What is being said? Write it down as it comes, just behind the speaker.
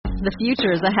The future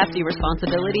is a hefty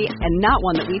responsibility and not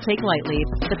one that we take lightly.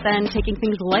 But then, taking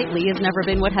things lightly has never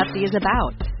been what Hefty is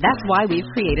about. That's why we've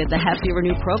created the Hefty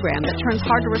Renew program that turns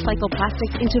hard-to-recycle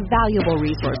plastics into valuable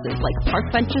resources like park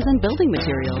benches and building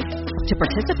materials. To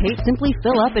participate, simply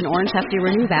fill up an orange Hefty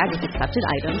Renew bag with accepted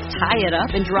items, tie it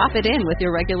up, and drop it in with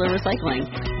your regular recycling.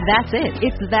 That's it.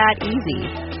 It's that easy.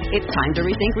 It's time to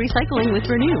rethink recycling with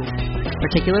Renew.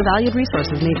 Particular valued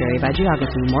resources may vary by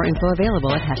geography. More info available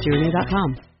at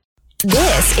heftyrenew.com.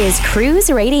 This is Cruise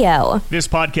Radio. This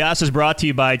podcast is brought to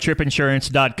you by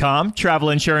tripinsurance.com. Travel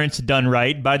insurance done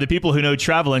right by the people who know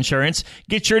travel insurance.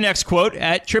 Get your next quote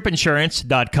at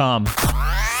tripinsurance.com.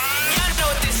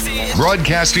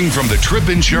 Broadcasting from the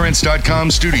tripinsurance.com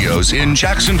studios in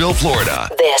Jacksonville, Florida.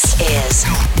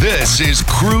 This is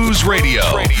Cruise Radio.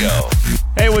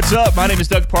 Hey, what's up? My name is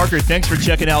Doug Parker. Thanks for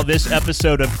checking out this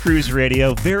episode of Cruise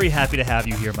Radio. Very happy to have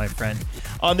you here, my friend.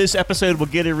 On this episode, we'll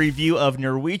get a review of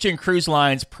Norwegian Cruise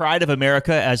Line's Pride of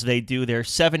America as they do their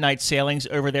 7-night sailings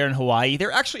over there in Hawaii.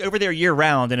 They're actually over there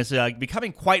year-round, and it's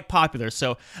becoming quite popular,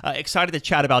 so excited to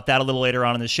chat about that a little later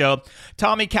on in the show.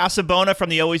 Tommy Casabona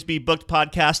from the Always Be Booked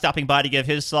podcast stopping by to give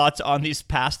his thoughts on these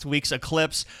past week's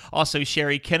eclipse. Also,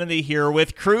 Sherry Kennedy here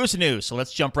with Cruise News, so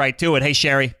let's jump right to it. Hey,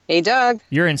 Sherry. Hey, Doug.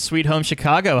 You're in Sweet Home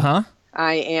Chicago, huh?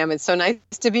 I am. It's so nice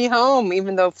to be home.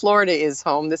 Even though Florida is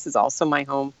home, this is also my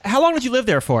home. How long did you live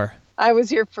there for? I was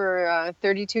here for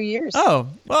 32 years. Oh,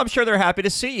 well, I'm sure they're happy to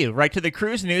see you. Right to the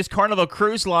cruise news. Carnival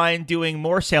Cruise Line doing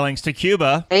more sailings to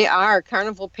Cuba. They are.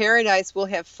 Carnival Paradise will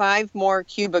have 5 more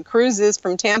Cuba cruises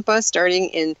from Tampa starting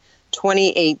in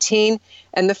 2018.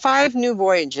 And the 5 new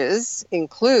voyages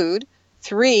include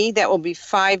 3 that will be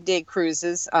 5-day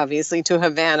cruises, obviously, to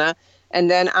Havana, and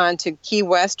then on to Key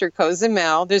West or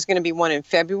Cozumel. There's going to be one in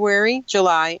February,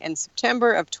 July, and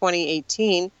September of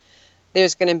 2018.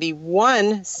 There's going to be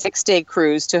one 6-day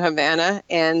cruise to Havana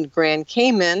and Grand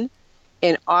Cayman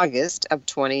in August of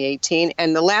 2018.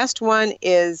 And the last one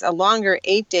is a longer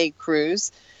 8-day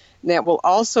cruise that will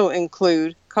also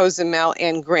include Cozumel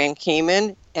and Grand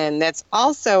Cayman, and that's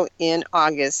also in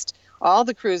August. All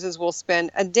the cruises will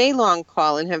spend a day-long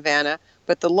call in Havana,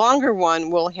 but the longer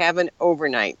one will have an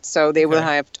overnight. So they will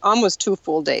have almost 2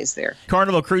 full days there.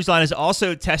 Carnival Cruise Line is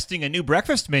also testing a new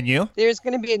breakfast menu. There's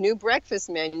going to be a new breakfast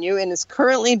menu, and it's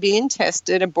currently being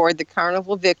tested aboard the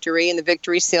Carnival Victory, and the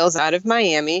Victory sails out of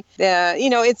Miami.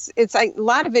 It's like, a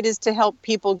lot of it is to help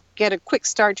people get a quick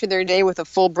start to their day with a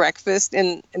full breakfast.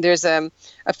 And there's a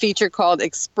feature called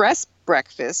Express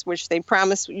Breakfast, which they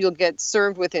promise you'll get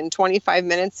served within 25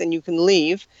 minutes and you can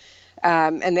leave.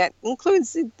 And that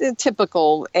includes the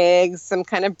typical eggs, some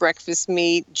kind of breakfast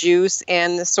meat, juice,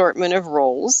 and an assortment of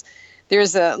rolls.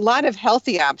 There's a lot of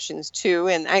healthy options too,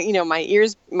 and my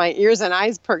ears and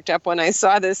eyes perked up when I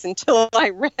saw this until I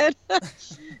read.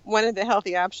 One of the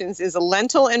healthy options is a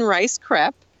lentil and rice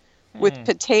crepe with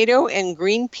potato and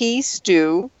green pea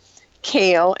stew,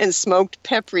 kale, and smoked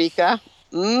paprika.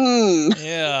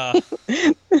 Yeah.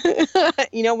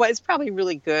 You know what? It's probably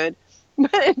really good,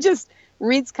 but it just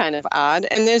reads kind of odd.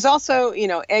 And there's also,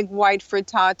 egg white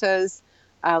frittatas,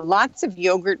 lots of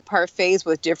yogurt parfaits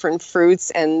with different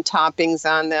fruits and toppings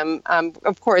on them.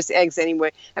 Of course, eggs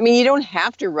anyway. I mean, you don't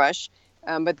have to rush,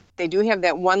 but they do have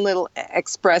that one little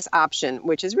express option,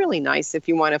 which is really nice if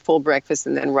you want a full breakfast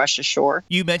and then rush ashore.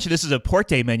 You mentioned this is a port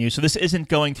day menu, so this isn't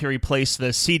going to replace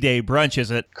the sea day brunch, is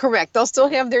it? Correct. They'll still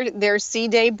have their sea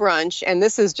day brunch, and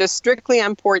this is just strictly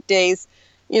on port days.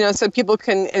 So people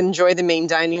can enjoy the main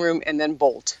dining room and then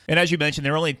bolt. And as you mentioned,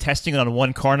 they're only testing it on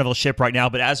one Carnival ship right now.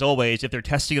 But as always, if they're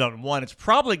testing it on one, it's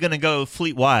probably going to go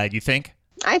fleet-wide, you think?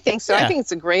 I think so. Yeah. I think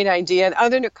it's a great idea.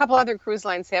 A couple other cruise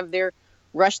lines have their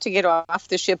rush to get off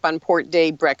the ship on port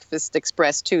day breakfast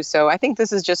express too. So I think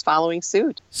this is just following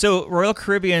suit. So Royal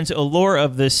Caribbean's Allure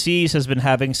of the Seas has been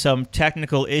having some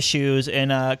technical issues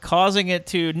and causing it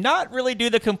to not really do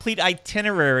the complete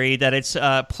itinerary that it's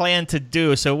planned to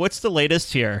do. So what's the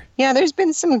latest here? Yeah, there's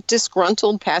been some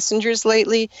disgruntled passengers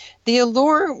lately. The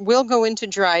Allure will go into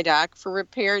dry dock for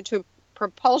repair to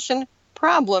propulsion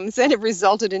problems that have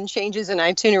resulted in changes in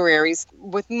itineraries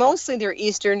with mostly their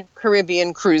Eastern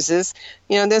Caribbean cruises.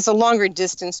 There's a longer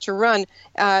distance to run.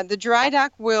 The dry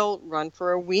dock will run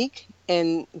for a week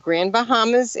in Grand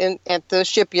Bahamas at the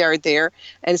shipyard there,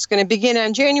 and it's going to begin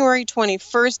on January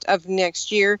 21st of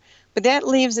next year, but that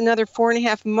leaves another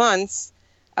 4.5 months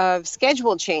of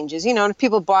schedule changes. If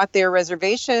people bought their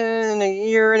reservation a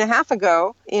year and a half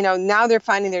ago, now they're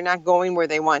finding they're not going where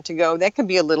they want to go. That could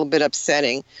be a little bit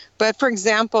upsetting. But for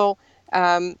example,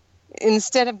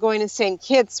 instead of going to St.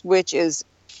 Kitts, which is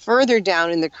further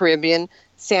down in the Caribbean,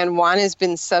 San Juan has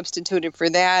been substituted for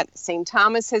that. St.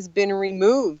 Thomas has been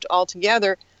removed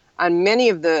altogether on many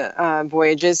of the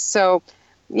voyages. So,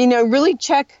 really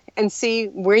check and see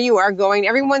where you are going.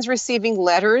 Everyone's receiving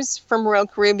letters from Royal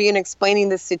Caribbean explaining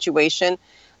the situation.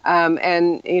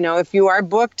 And, if you are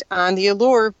booked on the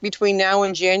Allure between now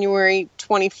and January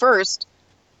 21st,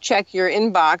 check your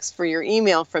inbox for your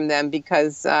email from them,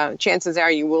 because chances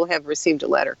are you will have received a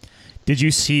letter. Did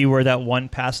you see where that one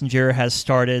passenger has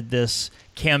started this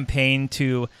campaign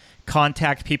to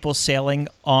contact people sailing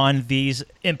on these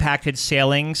impacted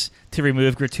sailings to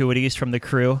remove gratuities from the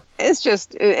crew? It's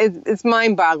just, it's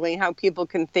mind-boggling how people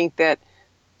can think that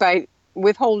by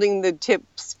withholding the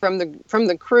tips from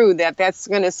the crew that's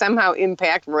going to somehow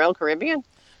impact Royal Caribbean.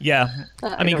 Yeah.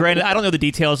 I mean, granted, I don't know the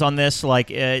details on this. Like,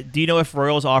 do you know if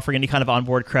Royal's offering any kind of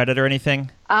onboard credit or anything?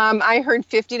 I heard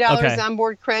 $50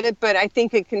 onboard credit, but I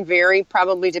think it can vary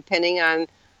probably depending on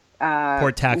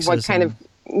port taxes, what kind of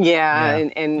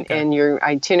and your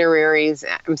itineraries.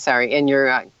 I'm sorry, and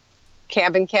your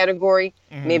cabin category.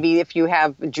 Mm-hmm. Maybe if you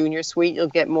have a junior suite, you'll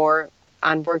get more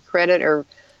onboard credit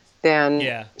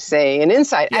than say an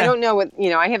inside. Yeah. I don't know what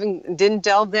I didn't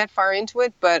delve that far into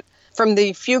it, but from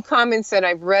the few comments that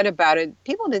I've read about it,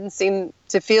 people didn't seem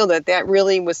to feel that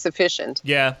really was sufficient.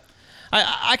 Yeah,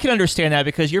 I can understand that,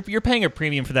 because you're paying a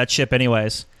premium for that ship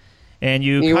anyways. And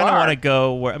you kind of want to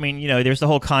go where, there's the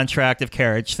whole contract of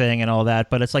carriage thing and all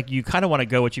that, but it's like you kind of want to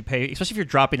go what you pay, especially if you're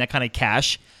dropping that kind of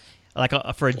cash, like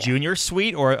for a junior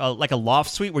suite or like a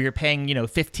loft suite where you're paying,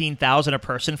 $15,000 a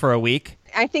person for a week.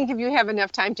 I think if you have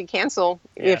enough time to cancel,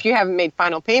 if you haven't made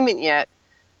final payment yet,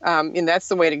 and that's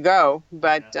the way to go.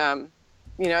 But,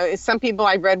 some people,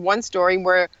 I read one story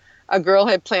where a girl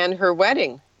had planned her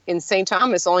wedding in St.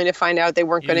 Thomas only to find out they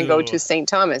weren't going to go to St.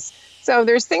 Thomas. So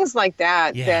there's things like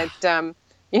that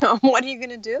what are you going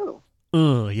to do?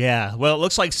 Oh, yeah. Well, it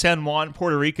looks like San Juan,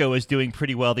 Puerto Rico is doing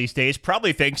pretty well these days,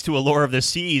 probably thanks to Allure of the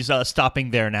Seas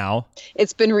stopping there now.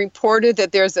 It's been reported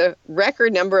that there's a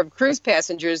record number of cruise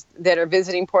passengers that are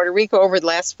visiting Puerto Rico over the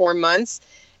last 4 months.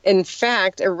 In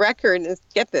fact, a record,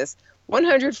 get this,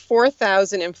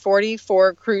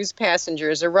 104,044 cruise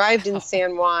passengers arrived in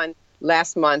San Juan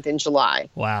last month in July.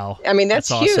 Wow. I mean, that's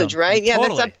huge, awesome. Right? Yeah,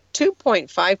 totally. That's up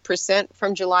 2.5%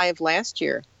 from July of last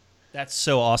year. That's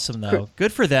so awesome, though.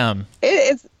 Good for them.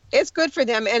 It's good for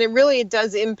them, and it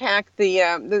does impact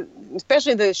the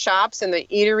especially the shops and the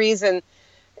eateries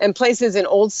and places in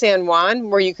Old San Juan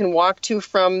where you can walk to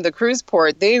from the cruise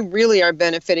port. They really are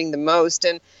benefiting the most,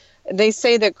 and they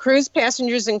say that cruise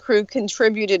passengers and crew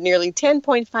contributed nearly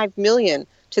 $10.5 million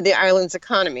to the island's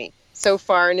economy so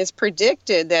far, and it's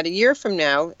predicted that a year from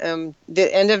now, the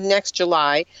end of next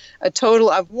July, a total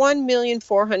of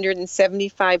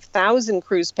 1,475,000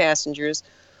 cruise passengers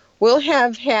will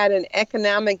have had an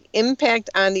economic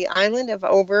impact on the island of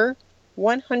over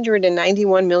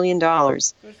 $191 million.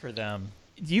 Good for them.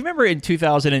 Do you remember in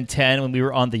 2010 when we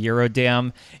were on the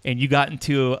Eurodam and you got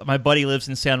into, my buddy lives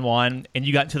in San Juan, and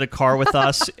you got into the car with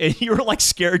us and you were like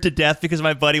scared to death because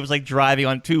my buddy was like driving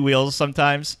on two wheels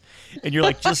sometimes, and you're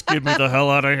like, just get me the hell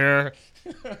out of here.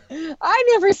 I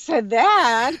never said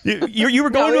that. You were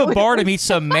going to a bar to meet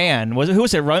some man. Who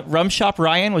was it? Rum Shop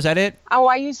Ryan? Was that it? Oh,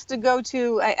 I used to go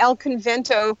to El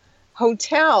Convento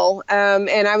Hotel,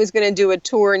 and I was going to do a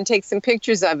tour and take some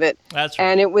pictures of it. That's right.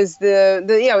 And it was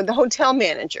the hotel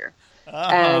manager.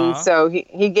 Uh-huh. And so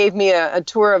he gave me a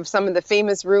tour of some of the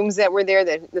famous rooms that were there,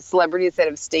 the celebrities that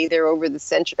have stayed there over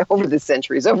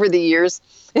the years.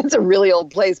 It's a really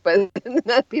old place, but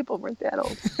people weren't that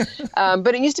old.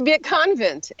 But it used to be a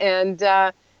convent, and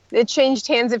it changed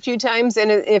hands a few times. And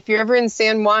if you're ever in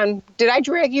San Juan, did I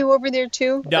drag you over there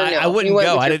too? No, I wouldn't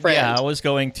go. I didn't. Yeah, I was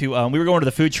going to. We were going to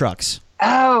the food trucks.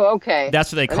 Oh, okay.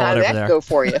 That's what they call it over there. Go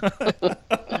for you.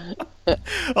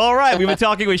 All right. We've been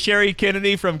talking with Sherry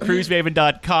Kennedy from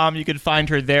cruisemaven.com. You can find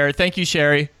her there. Thank you,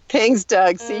 Sherry. Thanks,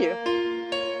 Doug. See you.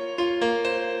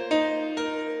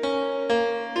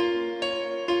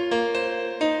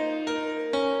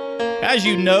 As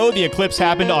you know, the eclipse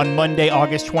happened on Monday,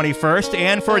 August 21st,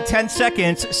 and for 10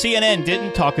 seconds, CNN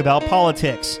didn't talk about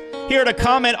politics. Here to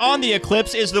comment on the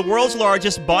eclipse is the world's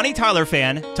largest Bonnie Tyler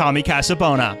fan, Tommy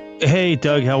Casabona. Hey,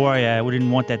 Doug, how are you? I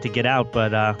didn't want that to get out, but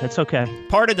that's okay.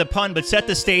 Pardon the pun, but set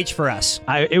the stage for us.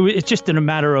 It's just in a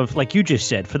matter of, like you just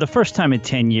said, for the first time in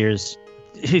 10 years,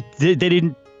 they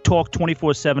didn't talk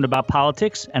 24/7 about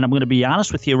politics, and I'm going to be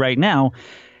honest with you right now.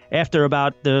 After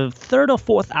about the third or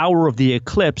fourth hour of the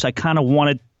eclipse, I kind of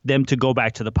wanted them to go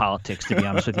back to the politics, to be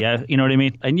honest with you. You know what I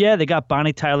mean? And yeah, they got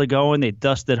Bonnie Tyler going. They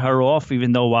dusted her off,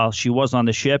 even though while she was on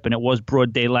the ship and it was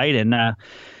broad daylight. And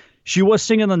she was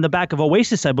singing on the back of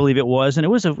Oasis, I believe it was, and it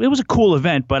was a cool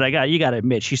event. But you got to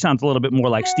admit, she sounds a little bit more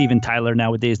like Steven Tyler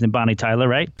nowadays than Bonnie Tyler,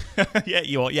 right?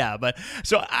 Yeah. But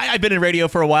so I've been in radio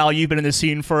for a while. You've been in the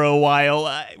scene for a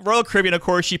while. Royal Caribbean, of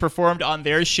course, she performed on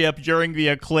their ship during the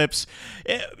eclipse.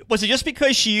 Was it just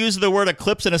because she used the word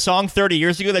eclipse in a song 30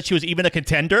 years ago that she was even a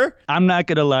contender? I'm not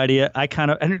going to lie to you.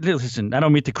 And listen, I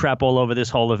don't mean to crap all over this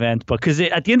whole event, because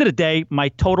at the end of the day, my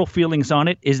total feelings on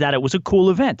it is that it was a cool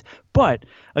event. But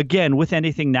again, with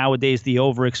anything nowadays, the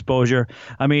overexposure.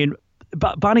 I mean,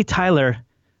 Bonnie Tyler,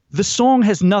 the song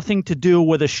has nothing to do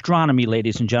with astronomy,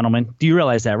 ladies and gentlemen. Do you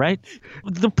realize that, right?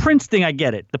 The Prince thing, I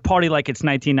get it. The party like it's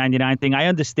 1999 thing, I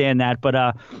understand that.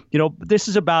 But this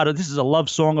is a love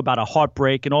song about a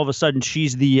heartbreak, and all of a sudden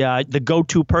she's the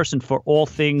go-to person for all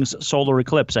things solar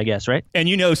eclipse, I guess, right? And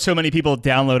so many people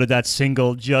downloaded that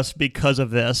single just because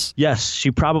of this. Yes,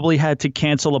 she probably had to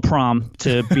cancel a prom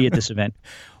to be at this event.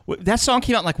 That song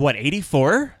came out in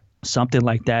 84? Something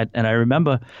like that. And I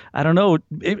remember, I don't know,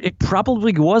 it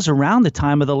probably was around the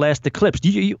time of the last eclipse. Do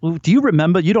you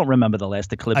remember? You don't remember the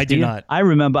last eclipse, I do not. I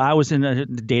remember I was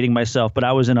dating myself, but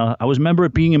I remember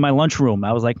it being in my lunchroom.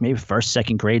 I was like maybe first,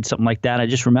 second grade, something like that. I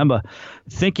just remember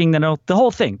thinking that the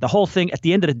whole thing, at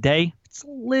the end of the day, it's a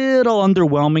little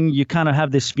underwhelming. You kind of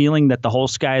have this feeling that the whole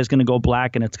sky is going to go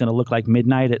black and it's going to look like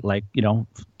midnight at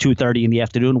 2:30 in the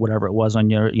afternoon, whatever it was on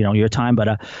your time.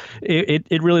 But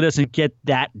it really doesn't get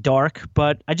that dark.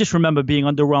 But I just remember being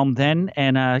underwhelmed then.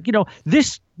 And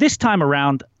this time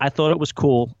around, I thought it was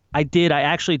cool. I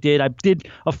actually did.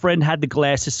 A friend had the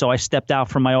glasses, so I stepped out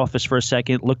from my office for a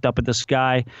second, looked up at the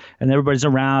sky, and everybody's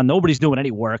around. Nobody's doing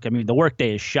any work. I mean, the work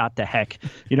day is shot to heck.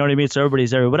 You know what I mean? So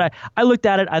everybody's there. But I looked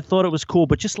at it. I thought it was cool.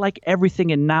 But just like everything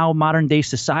in now modern day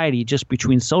society, just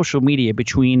between social media,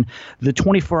 between the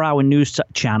 24-hour news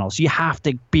channels, you have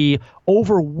to be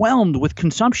overwhelmed with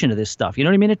consumption of this stuff. You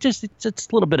know what I mean? It's a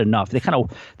little bit enough. They kind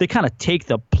of take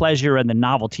the pleasure and the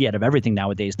novelty out of everything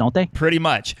nowadays, don't they? Pretty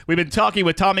much. We've been talking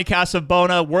with Tommy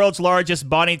Casabona, world's largest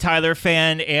Bonnie Tyler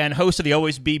fan and host of the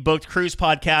Always Be Booked Cruise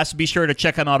podcast. Be sure to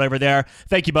check him out over there.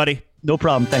 Thank you, buddy. No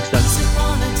problem. Thanks, Doug.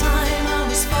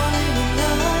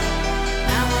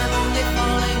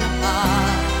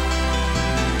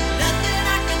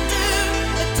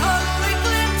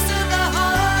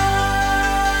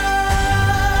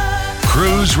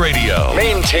 Cruise Radio,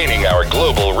 maintaining our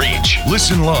global reach.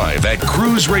 Listen live at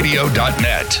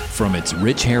cruiseradio.net. From its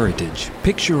rich heritage,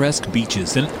 picturesque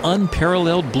beaches, and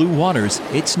unparalleled blue waters,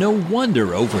 it's no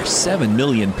wonder over 7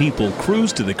 million people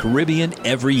cruise to the Caribbean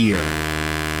every year.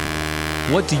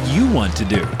 What do you want to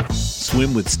do?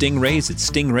 Swim with stingrays at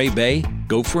Stingray Bay?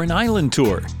 Go for an island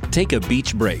tour? Take a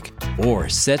beach break? Or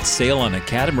set sail on a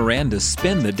catamaran to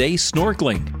spend the day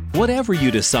snorkeling? Whatever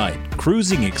you decide,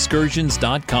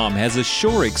 CruisingExcursions.com has a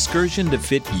shore excursion to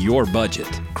fit your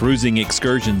budget. Cruising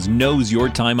Excursions knows your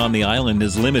time on the island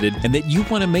is limited and that you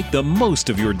want to make the most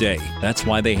of your day. That's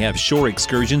why they have shore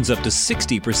excursions up to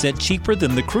 60% cheaper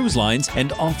than the cruise lines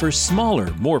and offer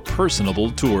smaller, more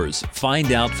personable tours.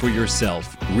 Find out for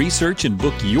yourself. Research and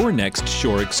book your next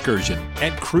shore excursion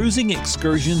at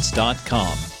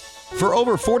CruisingExcursions.com. For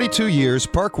over 42 years,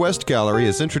 Park West Gallery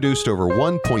has introduced over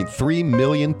 1.3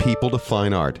 million people to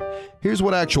fine art. Here's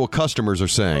what actual customers are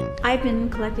saying. I've been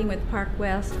collecting with Park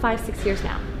West 5-6 years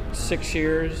now. 6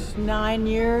 years. 9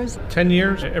 years. 10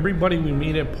 years. Everybody we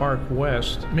meet at Park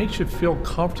West makes you feel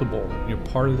comfortable. You're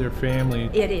part of their family.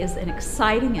 It is an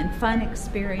exciting and fun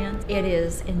experience. It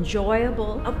is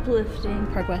enjoyable, uplifting.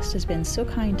 Park West has been so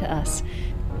kind to us.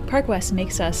 Park West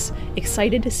makes us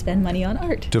excited to spend money on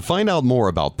art. To find out more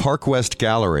about Park West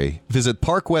Gallery, visit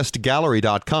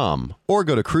parkwestgallery.com or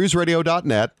go to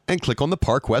cruiseradio.net and click on the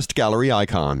Park West Gallery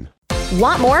icon.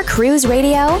 Want more Cruise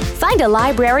Radio? Find a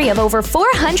library of over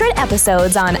 400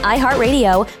 episodes on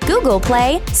iHeartRadio, Google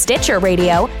Play, Stitcher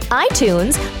Radio,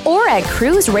 iTunes, or at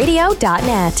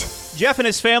cruiseradio.net. Jeff and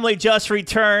his family just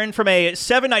returned from a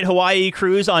 7-night Hawaii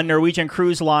cruise on Norwegian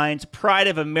Cruise Line's Pride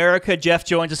of America. Jeff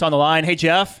joins us on the line. Hey,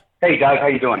 Jeff. Hey, Doug. How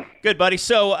you doing? Good, buddy.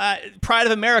 So, Pride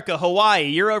of America, Hawaii,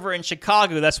 you're over in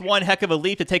Chicago. That's one heck of a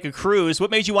leap to take a cruise.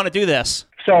 What made you want to do this?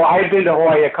 So I've been to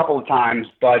Hawaii a couple of times,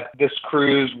 but this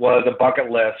cruise was a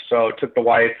bucket list. So took the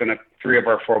wife and 3 of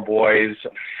our 4 boys,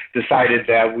 decided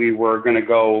that we were going to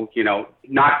go,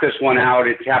 knock this one out.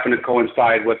 It happened to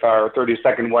coincide with our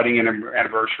 32nd wedding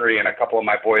anniversary and a couple of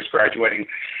my boys graduating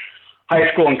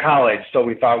high school and college. So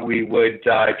we thought we would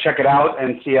check it out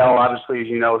and see how, obviously, as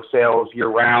you know, sails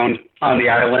year-round on the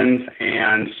island.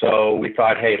 And so we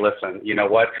thought, hey, listen, you know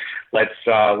what? Let's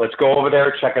go over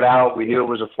there, check it out. We knew it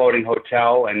was a floating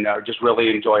hotel and just really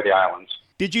enjoy the islands.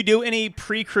 Did you do any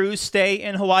pre-cruise stay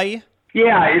in Hawaii?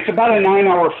 Yeah, it's about a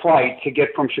 9-hour flight to get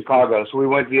from Chicago. So we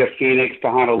went via Phoenix to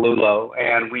Honolulu,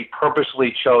 and we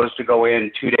purposely chose to go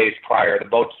in 2 days prior. The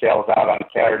boat sails out on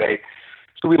Saturday.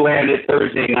 So we landed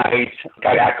Thursday night,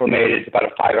 got acclimated. It's about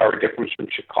a 5-hour difference from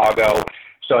Chicago.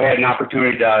 So I had an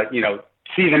opportunity to,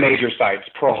 see the major sites,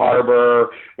 Pearl Harbor,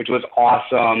 which was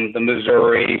awesome, the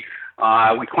Missouri.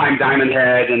 We climbed Diamond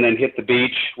Head and then hit the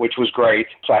beach, which was great.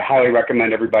 So I highly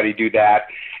recommend everybody do that.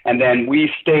 And then we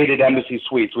stayed at Embassy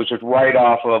Suites, which is right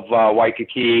off of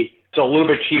Waikiki. It's a little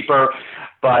bit cheaper,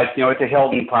 but, it's a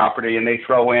Hilton property, and they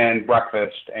throw in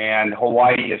breakfast. And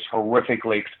Hawaii is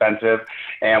horrifically expensive.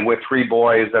 And with 3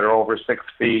 boys that are over 6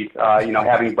 feet,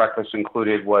 having breakfast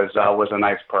included was a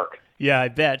nice perk. Yeah, I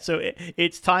bet. So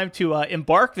it's time to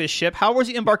embark this ship. How was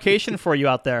the embarkation for you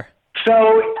out there?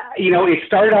 So, it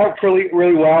started out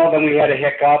really well. Then we had a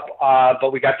hiccup,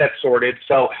 but we got that sorted.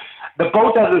 So the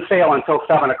boat doesn't sail until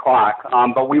 7 o'clock,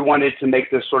 but we wanted to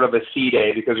make this sort of a sea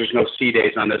day because there's no sea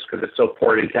days on this because it's so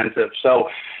port intensive. So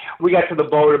we got to the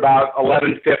boat about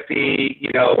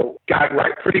 11:50, got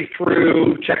right pretty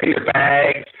through, checking the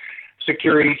bags,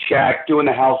 security check, doing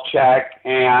the health check.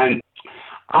 And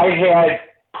I had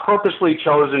purposely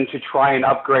chosen to try and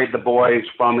upgrade the boys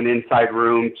from an inside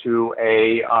room to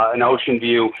an ocean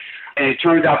view. And it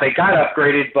turns out they got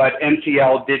upgraded, but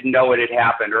NCL didn't know it had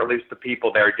happened, or at least the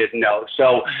people there didn't know.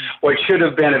 So what should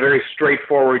have been a very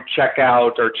straightforward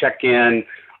checkout or check-in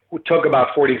took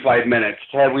about 45 minutes.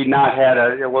 Had we not had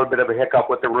a little bit of a hiccup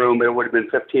with the room, it would have been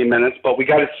 15 minutes. But we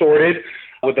got it sorted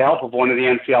with the help of one of the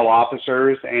NCL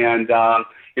officers, and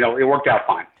it worked out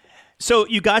fine. So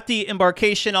you got the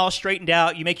embarkation all straightened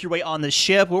out. You make your way on the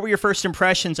ship. What were your first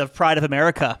impressions of Pride of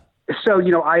America? So,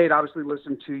 I had obviously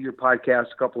listened to your podcast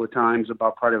a couple of times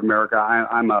about Pride of America.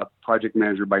 I'm a project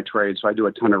manager by trade, so I do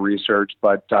a ton of research.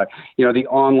 But, the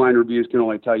online reviews can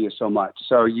only tell you so much.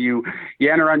 So you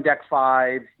enter on deck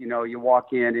 5, you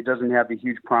walk in. It doesn't have the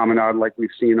huge promenade like we've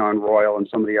seen on Royal and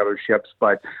some of the other ships.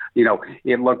 But,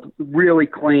 it looked really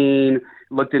clean.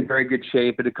 Looked in very good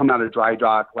shape. It had come out of dry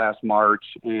dock last March.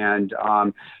 And,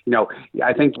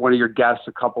 I think one of your guests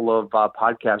a couple of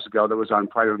podcasts ago that was on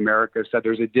Pride of America said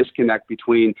there's a disconnect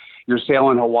between you're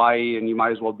sailing Hawaii and you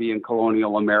might as well be in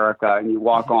colonial America, and you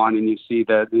walk on and you see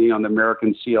the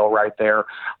American seal right there.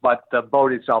 But the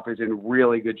boat itself is in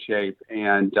really good shape,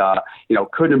 and,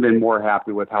 couldn't have been more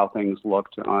happy with how things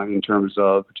looked in terms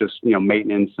of just,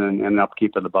 maintenance and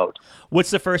upkeep of the boat.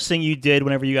 What's the first thing you did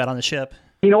whenever you got on the ship?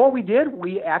 You know what we did?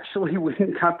 We actually went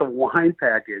and got the wine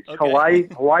package. Okay.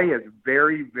 Hawaii has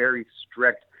very, very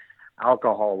strict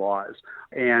alcohol laws.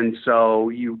 And so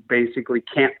you basically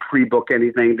can't pre-book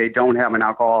anything. They don't have an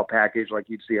alcohol package like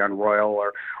you'd see on Royal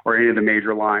or any of the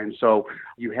major lines. So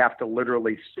you have to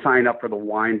literally sign up for the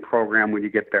wine program when you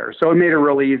get there. So it made it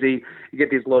real easy. You get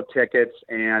these little tickets,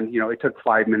 and, it took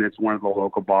 5 minutes, one of the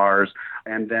local bars.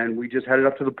 And then we just headed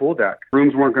up to the pool deck.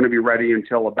 Rooms weren't going to be ready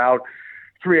until about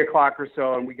 3 o'clock or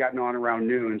so, and we got on around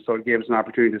noon. So it gave us an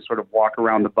opportunity to sort of walk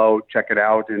around the boat, check it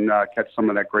out, and catch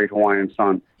some of that great Hawaiian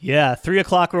sun. Yeah, 3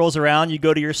 o'clock rolls around. You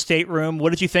go to your stateroom.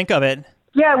 What did you think of it?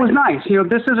 Yeah, it was nice.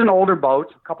 This is an older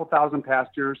boat, a couple thousand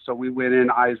passengers, so we went in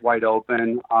eyes wide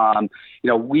open.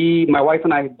 My wife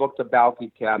and I had booked a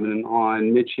balcony cabin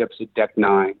on midships at deck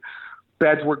 9.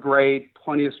 Beds were great,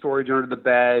 plenty of storage under the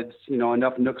beds,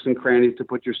 enough nooks and crannies to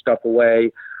put your stuff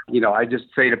away. I just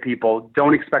say to people,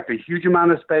 don't expect a huge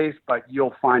amount of space, but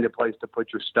you'll find a place to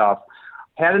put your stuff.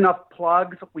 Had enough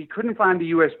plugs. We couldn't find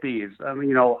the USBs.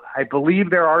 I believe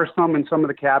there are some in some of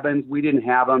the cabins. We didn't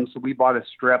have them, so we bought a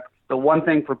strip. The one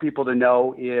thing for people to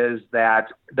know is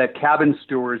that cabin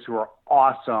stewards, who are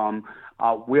awesome,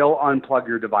 will unplug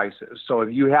your devices. So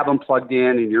if you have them plugged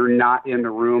in and you're not in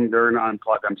the room, they're going to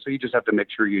unplug them. So you just have to make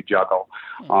sure you juggle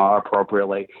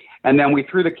appropriately. And then we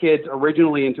threw the kids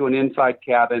originally into an inside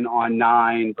cabin on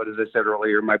 9, but as I said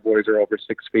earlier, my boys are over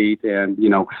 6 feet, and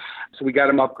so we got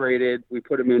them upgraded. We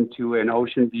put them into an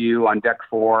ocean view on deck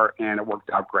 4, and it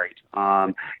worked out great. A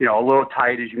little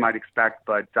tight as you might expect,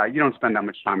 but you don't spend that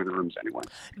much time in the rooms anyway.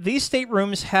 These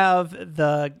staterooms have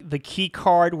the key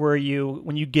card where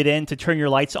when you get in to turn your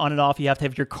lights on and off, you have to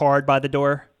have your card by the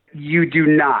door. You do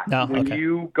not. No, when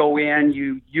you go in,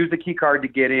 you use the key card to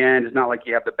get in. It's not like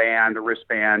you have the band, the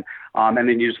wristband, and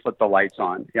then you just flip the lights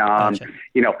on. Gotcha.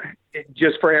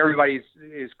 Just for everybody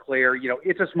is clear,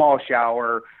 it's a small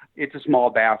shower, it's a small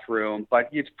bathroom, but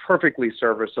it's perfectly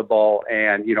serviceable,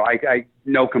 and, I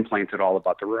no complaints at all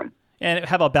about the room. And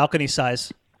how about balcony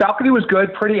size? Balcony was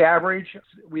good, pretty average.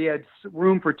 We had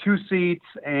room for 2 seats,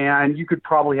 and you could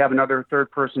probably have another third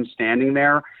person standing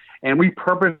there. And we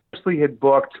purposely had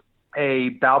booked a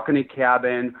balcony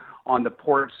cabin on the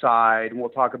port side, and we'll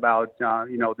talk about,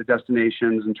 the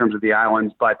destinations in terms of the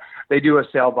islands, but they do a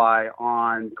sail-by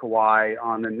on Kauai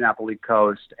on the Napoli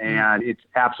coast, and it's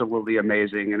absolutely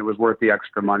amazing, and it was worth the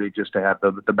extra money just to have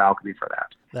the balcony for that.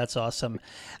 That's awesome.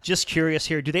 Just curious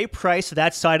here, do they price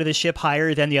that side of the ship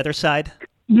higher than the other side?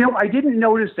 I didn't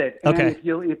notice it. Okay.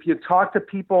 And if you talk to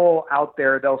people out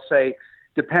there, they'll say,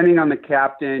 depending on the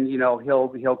captain,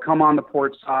 he'll come on the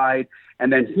port side,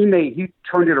 and then he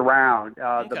turned it around,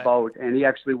 the boat, and he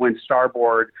actually went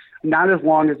starboard, not as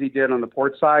long as he did on the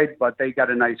port side, but they got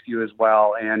a nice view as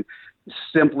well, and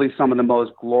simply some of the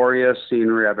most glorious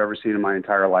scenery I've ever seen in my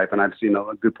entire life, and I've seen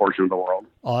a good portion of the world.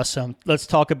 Awesome. Let's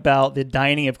talk about the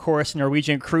dining, of course.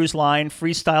 Norwegian Cruise Line,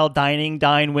 freestyle dining,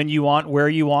 dine when you want, where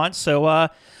you want. So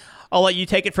I'll let you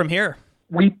take it from here.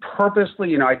 We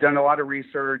purposely, I'd done a lot of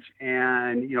research,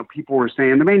 and, people were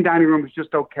saying the main dining room is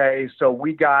just okay. So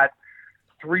we got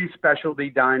 3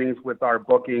 specialty dinings with our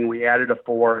booking. We added a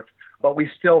 4th, but we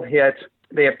still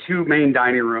they have 2 main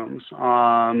dining rooms.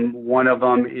 One of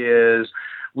them is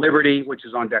Liberty, which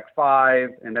is on deck 5,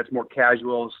 and that's more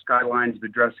casual. Skyline's the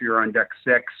dressier on deck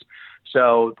 6.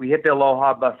 So we hit the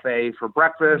Aloha buffet for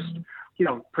breakfast.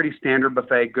 Pretty standard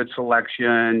buffet, good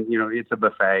selection. It's a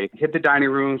buffet. Hit the dining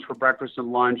rooms for breakfast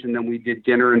and lunch, and then we did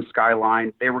dinner in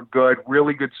Skyline. They were good,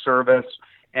 really good service.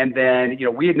 And then,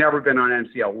 we had never been on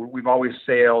NCL. We've always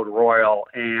sailed Royal.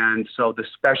 And so the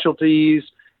specialties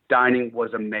dining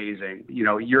was amazing.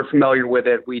 You're familiar with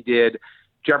it. We did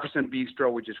Jefferson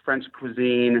Bistro, which is French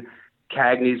cuisine,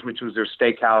 Cagney's, which was their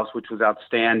steakhouse, which was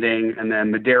outstanding. And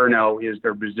then Maderno is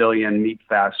their Brazilian meat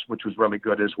fest, which was really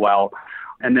good as well.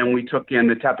 And then we took in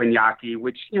the teppanyaki,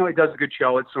 which, it does a good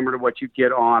show. It's similar to what you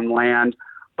get on land.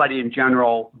 But in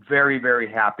general, very, very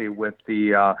happy with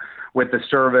the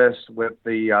service, with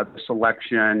the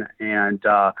selection, and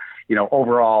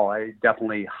overall, I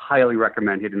definitely highly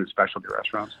recommend hitting the specialty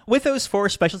restaurants. With those 4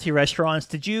 specialty restaurants,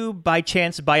 did you by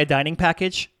chance buy a dining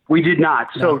package? We did not.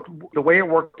 No. So the way it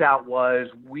worked out was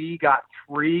we got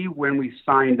 3 when we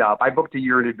signed up. I booked a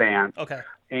year in advance. Okay.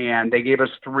 And they gave us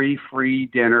 3 free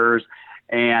dinners.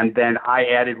 And then I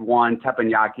added 1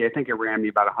 teppanyaki. I think it ran me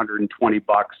about $120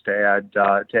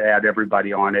 to add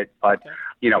everybody on it. But,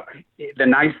 the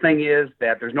nice thing is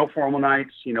that there's no formal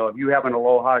nights. If you have an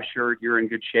Aloha shirt, you're in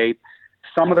good shape.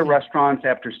 Some of the restaurants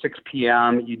after 6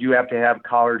 p.m., you do have to have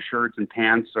collared shirts and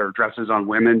pants or dresses on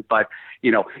women. But,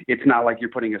 it's not like you're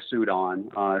putting a suit on.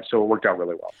 So it worked out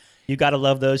really well. You got to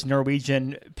love those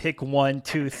Norwegian pick 1,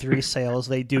 2, 3 sales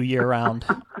they do year round,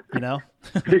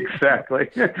 Exactly.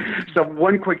 So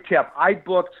one quick tip. I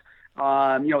booked,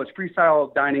 it's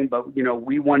freestyle dining, but,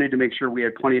 we wanted to make sure we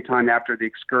had plenty of time after the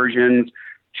excursions,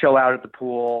 chill out at the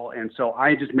pool. And so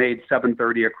I just made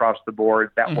 7:30 across the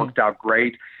board. That worked out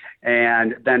great.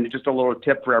 And then just a little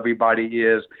tip for everybody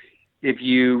is if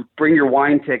you bring your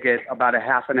wine ticket about a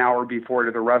half an hour before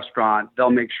to the restaurant,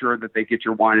 they'll make sure that they get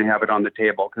your wine and have it on the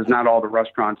table, because not all the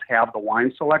restaurants have the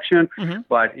wine selection,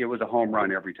 but it was a home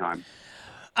run every time.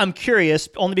 I'm curious,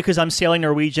 only because I'm sailing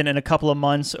Norwegian in a couple of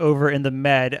months over in the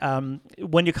Med.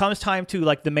 When it comes time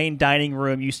to the main dining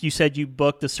room, you said you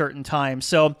booked a certain time.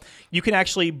 So you can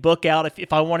actually book out,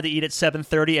 if I wanted to eat at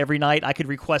 7:30 every night, I could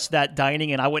request that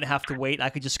dining and I wouldn't have to wait. I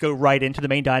could just go right into the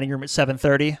main dining room at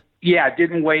 7:30. Yeah,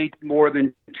 didn't wait more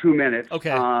than 2 minutes.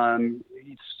 Okay.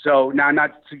 So now I'm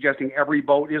not suggesting every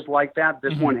boat is like that.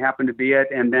 This one happened to be it.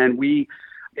 And then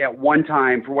at one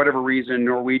time, for whatever reason,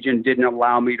 Norwegian didn't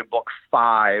allow me to book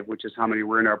 5, which is how many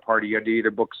were in our party. You had to either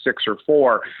book 6 or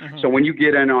 4. So when you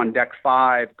get in on deck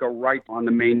 5, go right on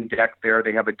the main deck there.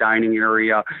 They have a dining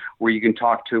area where you can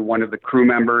talk to one of the crew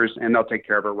members, and they'll take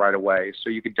care of it right away. So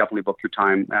you could definitely book your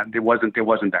time. It wasn't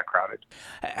that crowded.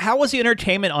 How was the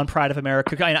entertainment on Pride of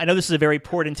America? I know this is a very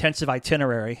port-intensive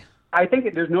itinerary. I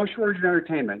think there's no shortage of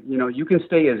entertainment. You can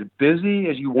stay as busy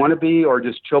as you want to be or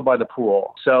just chill by the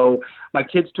pool. So my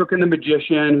kids took in The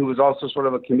Magician, who was also sort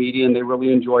of a comedian. They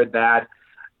really enjoyed that.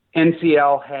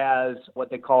 NCL has what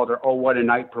they call their Oh What a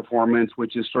Night performance,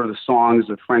 which is sort of the songs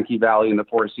of Frankie Valli and the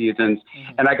Four Seasons.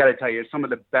 And I got to tell you, it's some of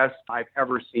the best I've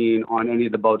ever seen on any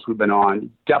of the boats we've been on.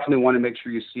 Definitely want to make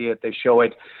sure you see it. They show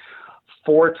it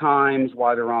 4 times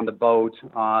while they're on the boat.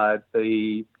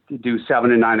 They do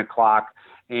 7 and 9 o'clock.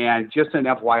 And just an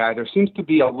FYI, there seems to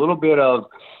be a little bit of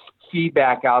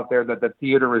feedback out there that the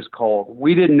theater is cold.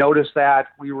 We didn't notice that.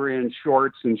 We were in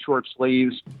shorts and short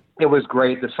sleeves. It was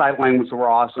great. The sight lines were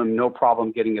awesome. No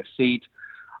problem getting a seat.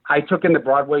 I took in the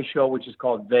Broadway show, which is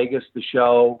called Vegas the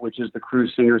Show, which is the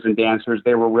cruise singers and dancers.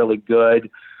 They were really good.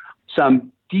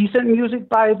 Some decent music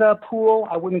by the pool.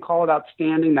 I wouldn't call it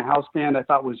outstanding. The house band I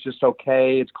thought was just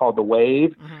okay. It's called The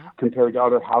Wave compared to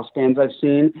other house bands I've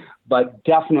seen. But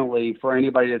definitely for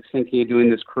anybody that's thinking of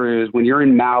doing this cruise, when you're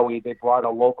in Maui, they brought a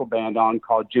local band on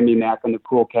called Jimmy Mack and the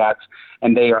Cool Cats,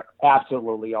 and they are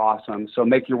absolutely awesome. So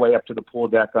make your way up to the pool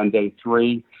deck on day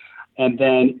 3. And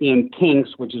then in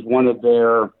Kinks, which is one of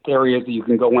their areas that you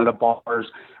can go, one of the bars,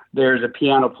 there's a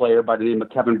piano player by the name of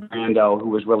Kevin Brando who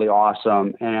was really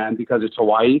awesome. And because it's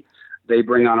Hawaii, they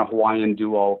bring on a Hawaiian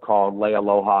duo called Le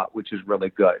Aloha, which is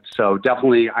really good. So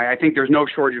definitely, I think there's no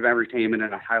shortage of entertainment,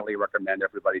 and I highly recommend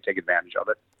everybody take advantage of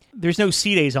it. There's no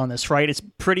sea days on this, right? It's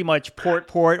pretty much port,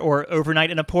 or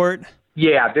overnight in a port?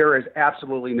 Yeah, there is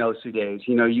absolutely no sea days.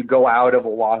 You know, you go out of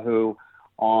Oahu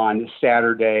on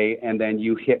Saturday, and then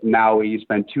you hit Maui. You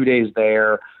spend 2 days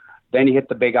there. Then you hit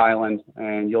the Big Island,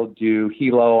 and you'll do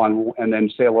Hilo and then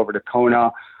sail over to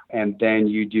Kona, and then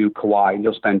you do Kauai, and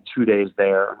you'll spend 2 days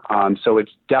there. So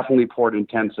it's definitely port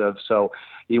intensive. So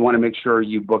you want to make sure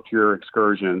you book your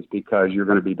excursions because you're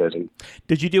going to be busy.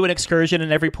 Did you do an excursion in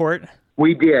every port?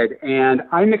 We did, and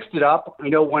I mixed it up. I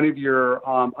know one of your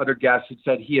other guests had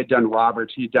said he had done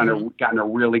Roberts. He had gotten a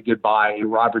really good buy,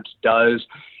 and Roberts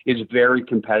is very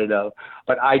competitive.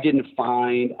 But I didn't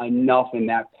find enough in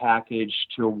that package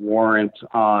to warrant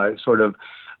sort of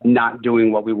not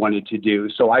doing what we wanted to do.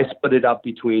 So I split it up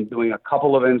between doing a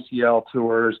couple of NCL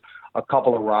tours, a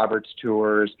couple of Roberts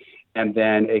tours, and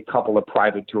then a couple of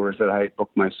private tours that I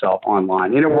booked myself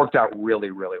online. And it worked out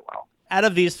really, really well. Out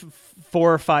of these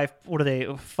 4 or 5,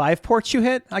 5 ports you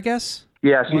hit, I guess?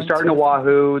 Yeah, so you start in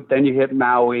Oahu, then you hit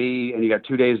Maui, and you got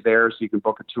 2 days there, so you can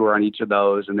book a tour on each of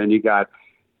those. And then you got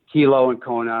Hilo and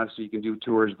Kona, so you can do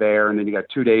tours there. And then you got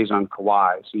 2 days on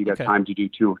Kauai, so you got time to do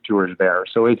 2 tours there.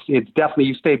 So it's definitely,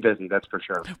 you stay busy, that's for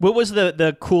sure. What was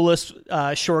the coolest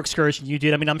shore excursion you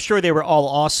did? I mean, I'm sure they were all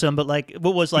awesome, but like,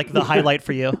 what was like the highlight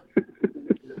for you?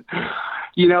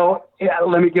 You know,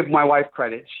 let me give my wife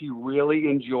credit. She really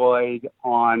enjoyed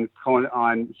on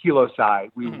Hilo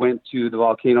side. We went to the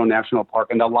Volcano National Park,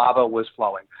 and the lava was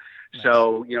flowing. Nice.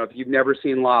 So, you know, if you've never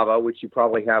seen lava, which you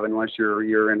probably haven't unless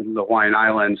you're in the Hawaiian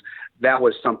Islands, that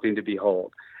was something to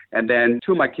behold. And then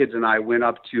 2 of my kids and I went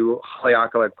up to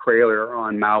Haleakala Crater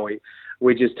on Maui,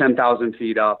 which is 10,000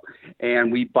 feet up,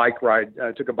 and we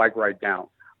took a bike ride down.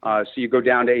 So you go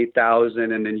down to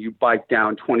 8,000, and then you bike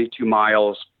down 22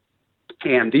 miles.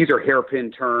 And these are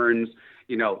hairpin turns.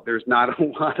 You know, there's not a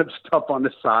lot of stuff on the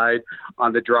side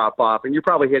on the drop off, and you're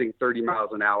probably hitting 30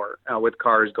 miles an hour with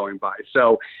cars going by.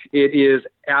 So it is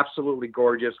absolutely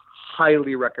gorgeous.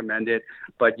 Highly recommend it.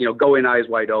 But, you know, go in eyes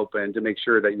wide open to make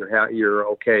sure that you're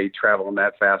okay traveling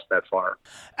that fast, that far.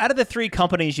 Out of the 3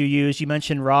 companies you used, you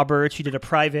mentioned Roberts, you did a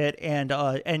private, and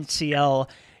NCL.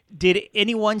 Did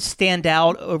anyone stand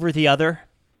out over the other?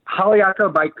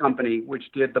 Haleakala Bike Company,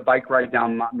 which did the bike ride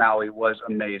down Maui, was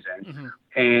amazing.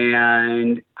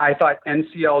 And I thought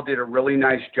NCL did a really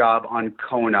nice job on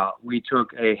Kona. We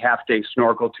took a half-day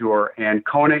snorkel tour, and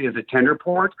Kona is a tender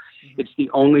port. It's the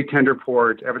only tender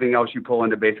port. Everything else you pull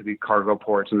into basically cargo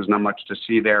ports, and there's not much to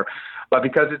see there. But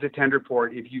because it's a tender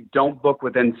port, if you don't book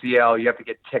with NCL, you have to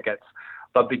get tickets.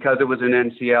 But because it was an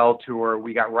NCL tour,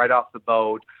 we got right off the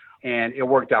boat. And it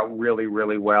worked out really,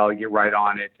 really well. You get right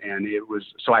on it. And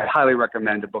so I highly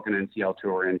recommend to book an NCL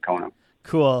tour in Kona.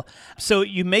 Cool. So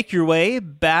you make your way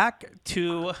back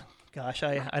to, gosh,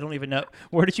 I don't even know.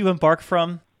 Where did you embark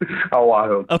from?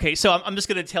 Oahu. Okay, so I'm just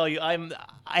going to tell you,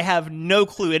 I have no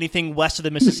clue anything west of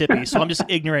the Mississippi, so I'm just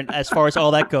ignorant as far as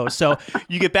all that goes. So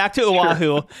you get back to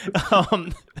Oahu.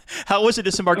 How was the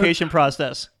disembarkation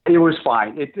process? It was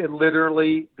fine. It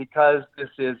literally, because this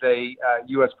is a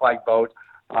U.S. flag boat,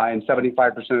 and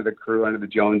 75% of the crew under the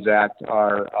Jones Act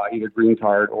are either green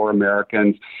card or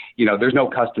Americans. You know, there's no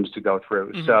customs to go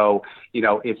through. So, you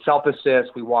know, it's self-assist.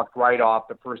 We walked right off.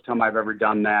 The first time I've ever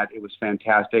done that. It was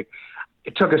fantastic.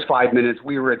 It took us 5 minutes.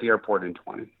 We were at the airport in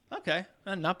 20. Okay.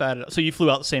 Not bad at all. So you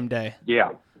flew out the same day?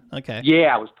 Yeah. Okay.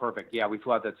 Yeah, it was perfect. Yeah, we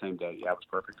flew out that same day. Yeah, it was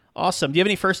perfect. Awesome. Do you have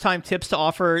any first-time tips to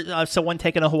offer someone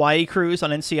taking a Hawaii cruise on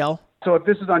NCL? So if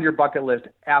this is on your bucket list,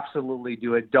 absolutely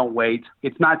do it. Don't wait.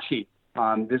 It's not cheap.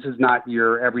 This is not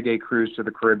your everyday cruise to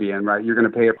the Caribbean, right? You're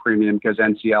going to pay a premium because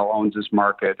NCL owns this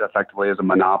market effectively as a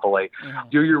monopoly.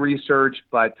 Do your research,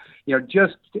 but, you know,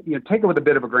 just, you know, take it with a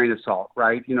bit of a grain of salt,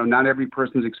 right? You know, not every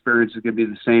person's experience is going to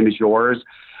be the same as yours.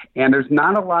 And there's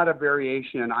not a lot of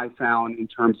variation I found in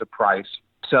terms of price.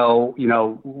 So, you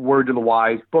know, word to the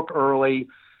wise, book early,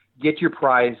 get your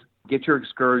price, get your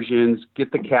excursions,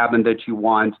 get the cabin that you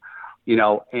want. You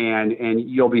know, and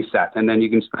you'll be set. And then you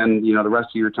can spend, you know, the rest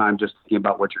of your time just thinking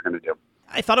about what you're going to do.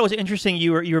 I thought it was interesting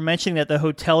you were mentioning that the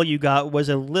hotel you got was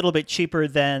a little bit cheaper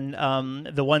than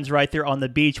the ones right there on the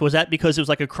beach. Was that because it was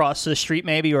like across the street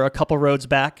maybe or a couple roads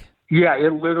back? Yeah,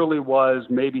 it literally was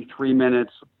maybe 3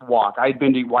 minutes walk. I'd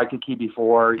been to Waikiki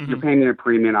before. Mm-hmm. You're paying a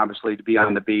premium, obviously, to be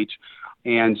on the beach.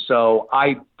 And so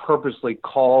I purposely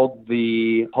called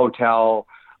the hotel,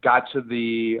 got to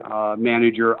the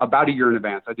manager about a year in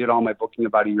advance. I did all my booking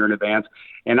about a year in advance,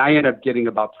 and I ended up getting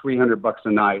about $300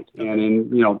 a night. And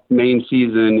in main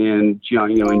season in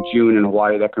June in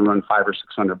Hawaii, that can run $500 or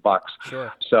 $600.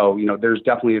 Sure. So there's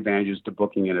definitely advantages to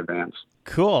booking in advance.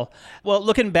 Cool. Well,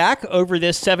 looking back over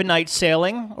this 7-night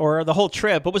sailing or the whole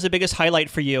trip, what was the biggest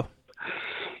highlight for you?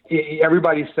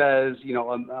 Everybody says,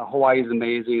 Hawaii is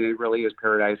amazing. It really is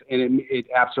paradise. And it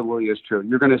absolutely is true.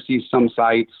 You're going to see some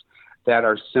sites that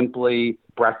are simply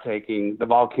breathtaking. The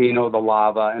volcano, the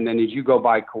lava, and then as you go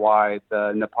by Kauai,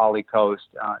 the Nepali coast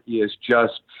is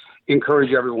just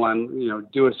encourage everyone,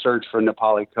 do a search for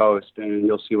Nepali coast and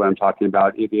you'll see what I'm talking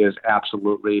about. It is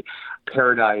absolutely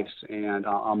paradise and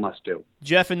a must-do.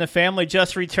 Jeff and the family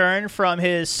just returned from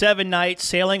his 7-night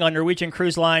sailing on Norwegian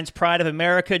Cruise Line's Pride of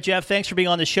America. Jeff, thanks for being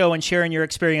on the show and sharing your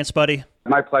experience, buddy.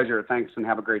 My pleasure. Thanks, and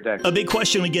have a great day. A big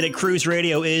question we get at Cruise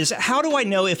Radio is, how do I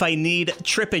know if I need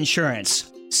trip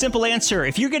insurance? Simple answer.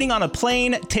 If you're getting on a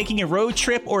plane, taking a road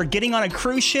trip, or getting on a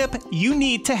cruise ship, you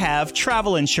need to have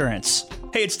travel insurance.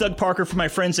 Hey, it's Doug Parker from my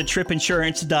friends at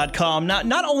tripinsurance.com.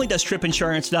 Not only does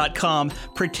tripinsurance.com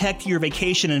protect your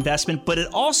vacation investment, but it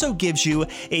also gives you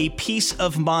a peace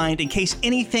of mind in case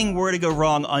anything were to go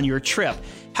wrong on your trip.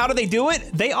 How do they do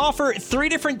it? They offer 3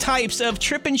 different types of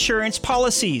trip insurance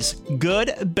policies.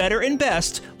 Good, better, and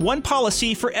best. One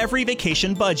policy for every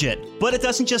vacation budget. But it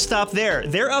doesn't just stop there.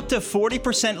 They're up to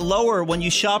 40% lower when you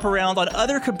shop around on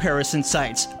other comparison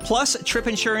sites. Plus,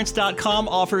 tripinsurance.com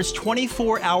offers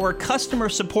 24-hour customer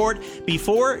support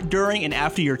before, during, and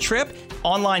after your trip,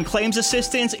 online claims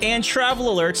assistance, and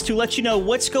travel alerts to let you know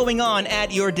what's going on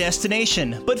at your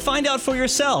destination. But find out for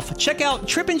yourself. Check out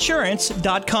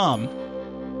tripinsurance.com.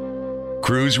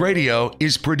 Cruise Radio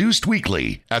is produced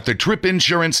weekly at the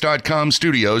tripinsurance.com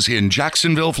studios in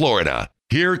Jacksonville, Florida.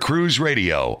 Hear Cruise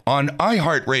Radio on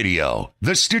iHeartRadio,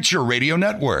 the Stitcher Radio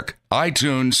Network,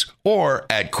 iTunes, or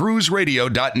at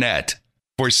cruiseradio.net.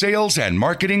 For sales and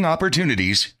marketing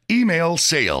opportunities, email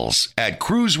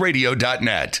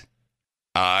sales@cruiseradio.net.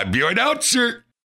 I'm your announcer,